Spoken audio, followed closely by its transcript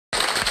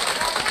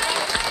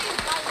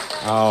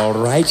All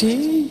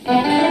righty.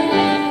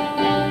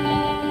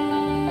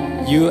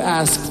 You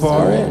asked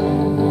for it.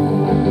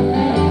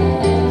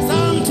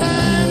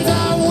 Sometimes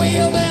I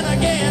will, then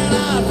again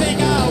I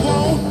think I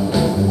won't.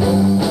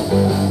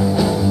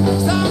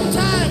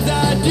 Sometimes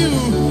I do,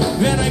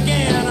 then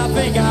again I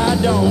think I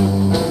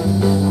don't.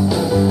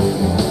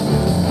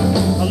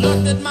 I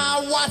looked at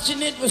my watch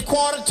and it was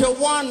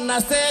 1:45. I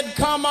said,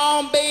 come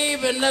on,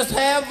 babe, and let's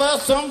have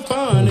us some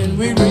fun. And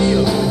we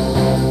reeled.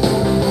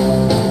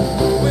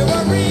 We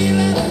were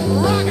reeling,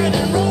 rocking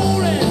and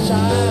rolling,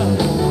 child.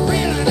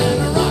 Reeling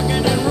and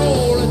rocking and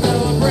rolling till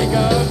the break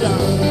of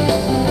dawn.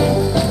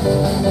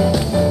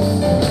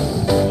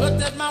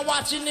 Looked at my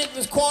watch and it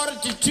was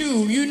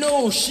 1:45. You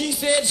know, she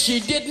said she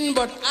didn't,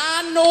 but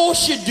I know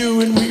she do.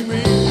 And we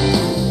reeled.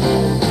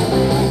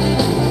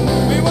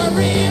 We were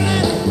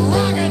reeling,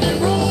 rocking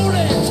and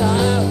rolling,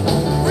 child.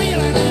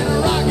 Reeling and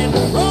rocking,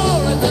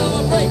 rolling till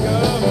the break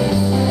of dawn.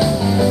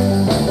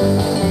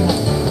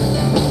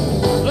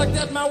 Looked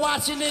at my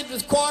watch and it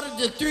was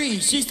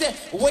 2:45. She said,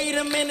 wait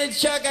a minute,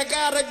 Chuck, I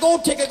gotta go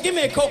take a, give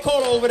me a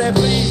Coca-Cola over there,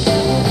 please.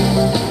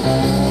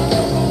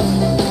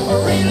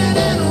 Reeling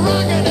and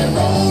rocking and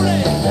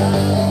rolling,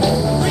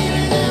 child.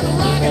 Reeling and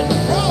rocking,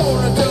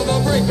 rolling till the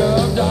break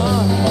of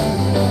dawn.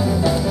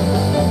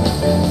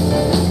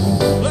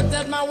 Looked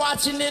at my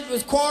watch and it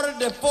was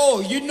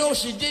 3:45. You know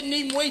she didn't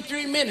even wait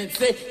 3 minutes.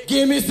 Say,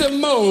 give me some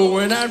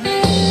more, and I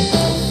reeled.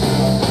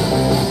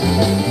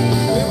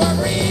 We were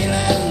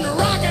reeling,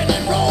 rocking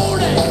and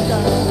rolling,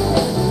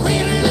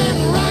 reeling and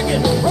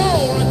rocking,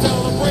 rolling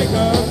till the break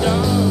of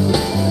dawn.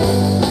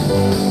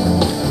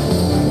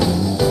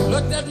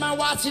 Looked at my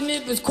watch and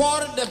it was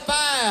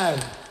 4:45.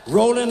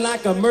 Rolling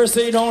like a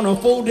Mercedes on a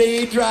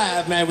 4-day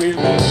drive, man. We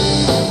were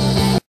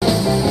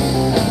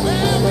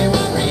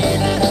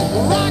reeling,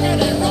 rocking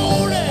and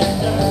rolling,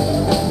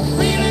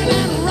 reeling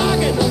and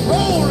rocking,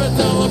 rolling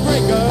till the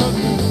break of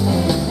dawn.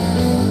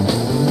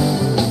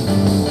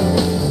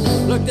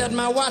 Looked at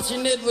my watch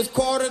and it was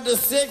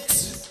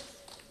 5:45.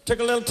 Took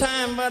a little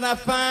time, but I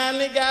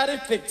finally got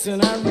it fixed,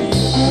 and I reeled.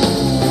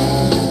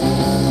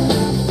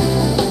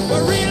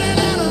 We're reeling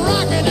and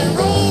rocking and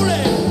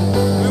rolling.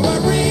 We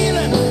were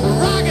reeling,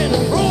 rocking,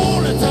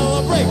 rolling till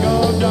the break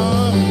of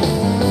dawn.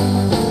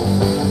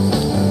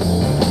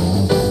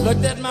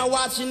 Looked at my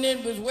watch and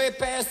it was way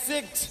past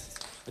 6.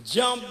 I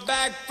jumped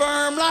back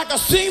firm like a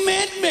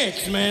cement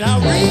mix, man. I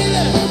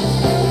reeled,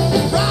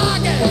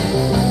 rocking,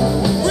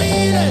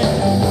 reeling,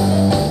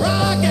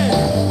 rocking.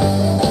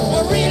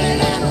 We're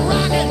reeling and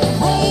rocking,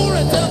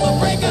 rolling till the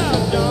break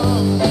of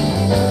dawn.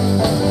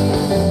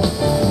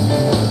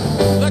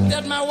 Looked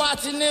at my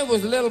watch and it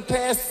was a little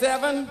past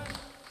 7.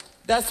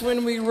 That's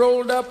when we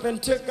rolled up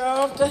and took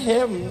off to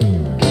heaven.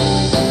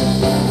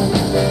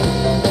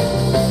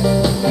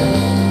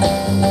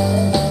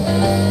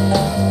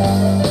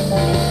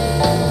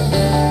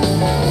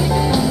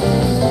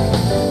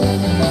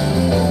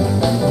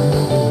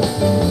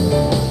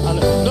 I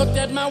looked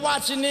at my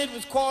watch and it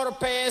was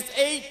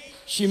 8:15.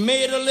 She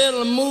made a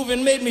little move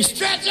and made me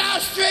stretch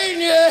out straight.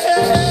 Yeah.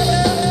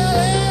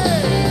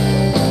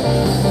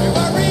 We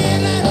were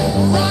reeling,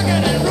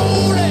 rocking and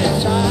rolling,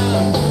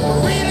 child.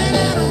 Reeling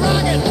and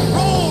rocking,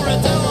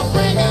 rolling till the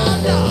break of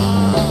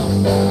dawn.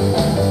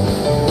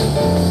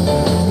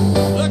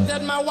 Looked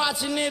at my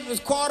watch and it was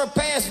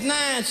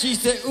 9:15. She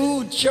said,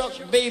 ooh, Chuck,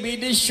 baby,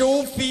 this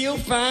sure feel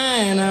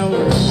fine. We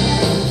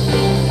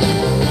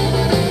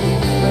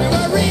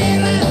were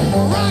reeling,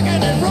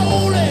 rocking and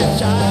rolling,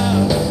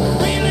 child.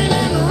 Reeling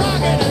and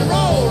rocking and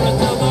rolling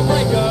till the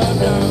break of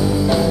dawn.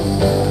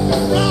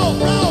 Blow,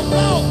 blow,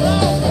 blow, blow.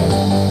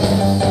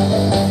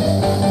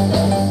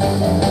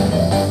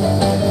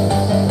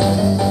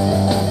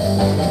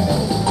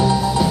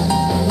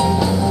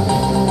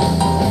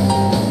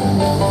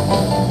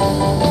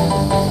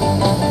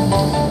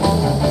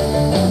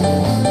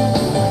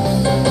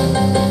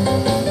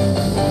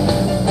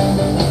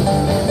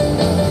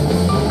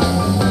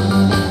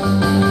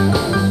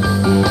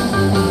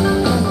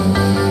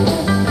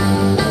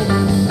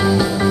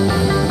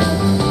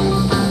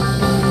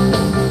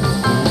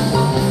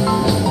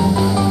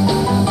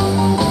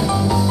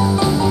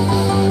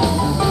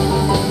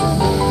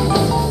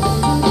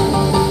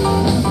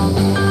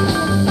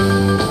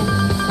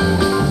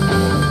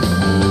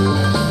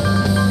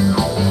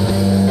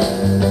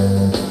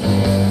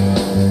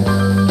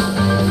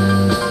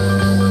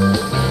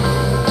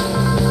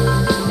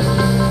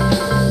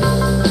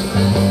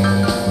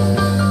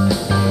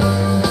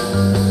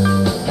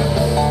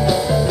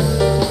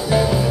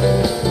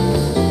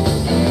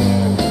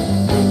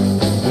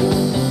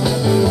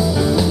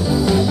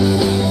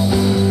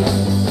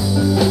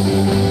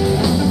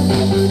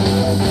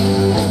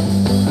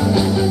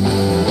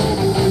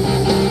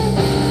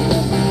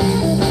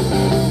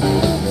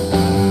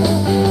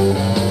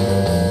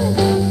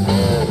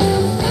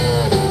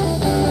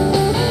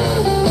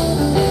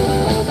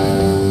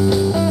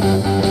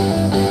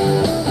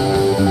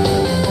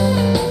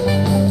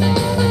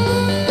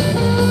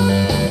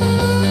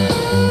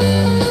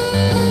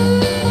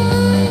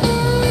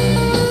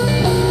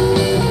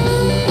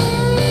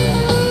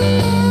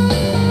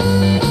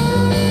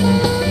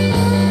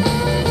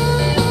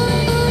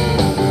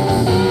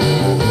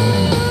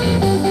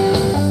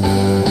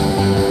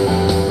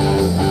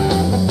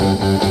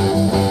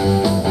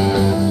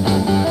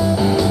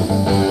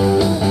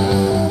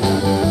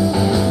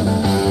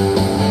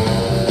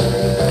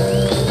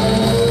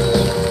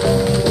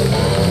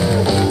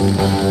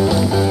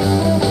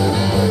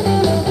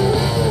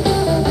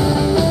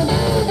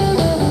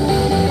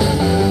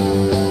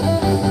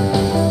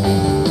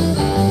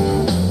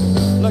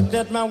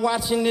 my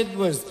watch and it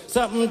was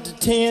something to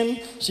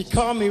 10. She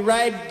called me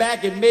right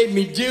back and made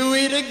me do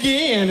it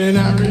again. And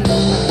I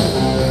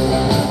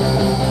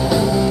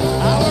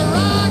was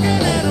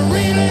rocking and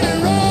reeling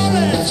and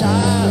rolling,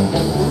 child.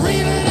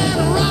 Reeling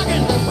and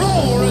rocking,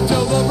 rolling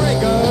till the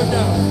break of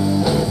dawn.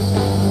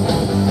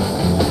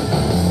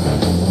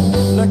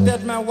 Looked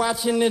at my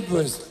watch and it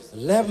was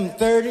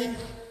 11:30.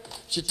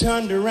 She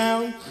turned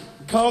around,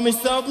 called me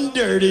something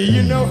dirty.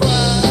 You know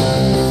why?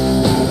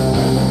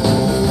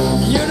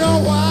 You know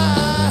why?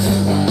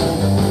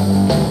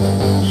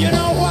 You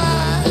know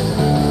why?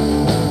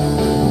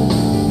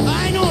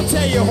 I ain't gonna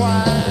tell you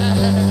why.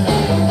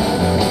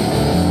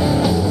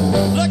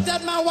 Looked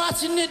at my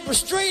watch and it was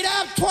straight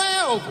up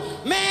 12.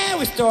 Man,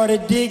 we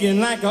started digging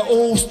like an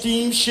old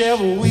steam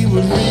shovel. We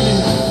were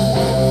reeling,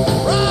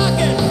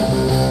 rocking,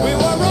 we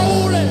were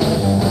rolling,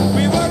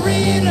 we were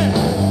reeling,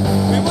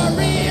 we were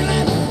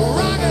reeling,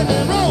 rocking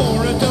and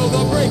rolling till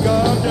the break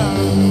of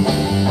dawn.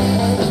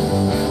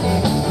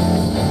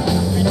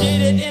 We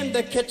did it in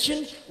the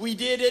kitchen, we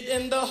did it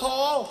in the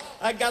hall.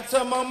 I got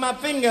some on my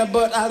finger,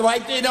 but I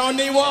wiped it on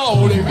the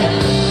wall.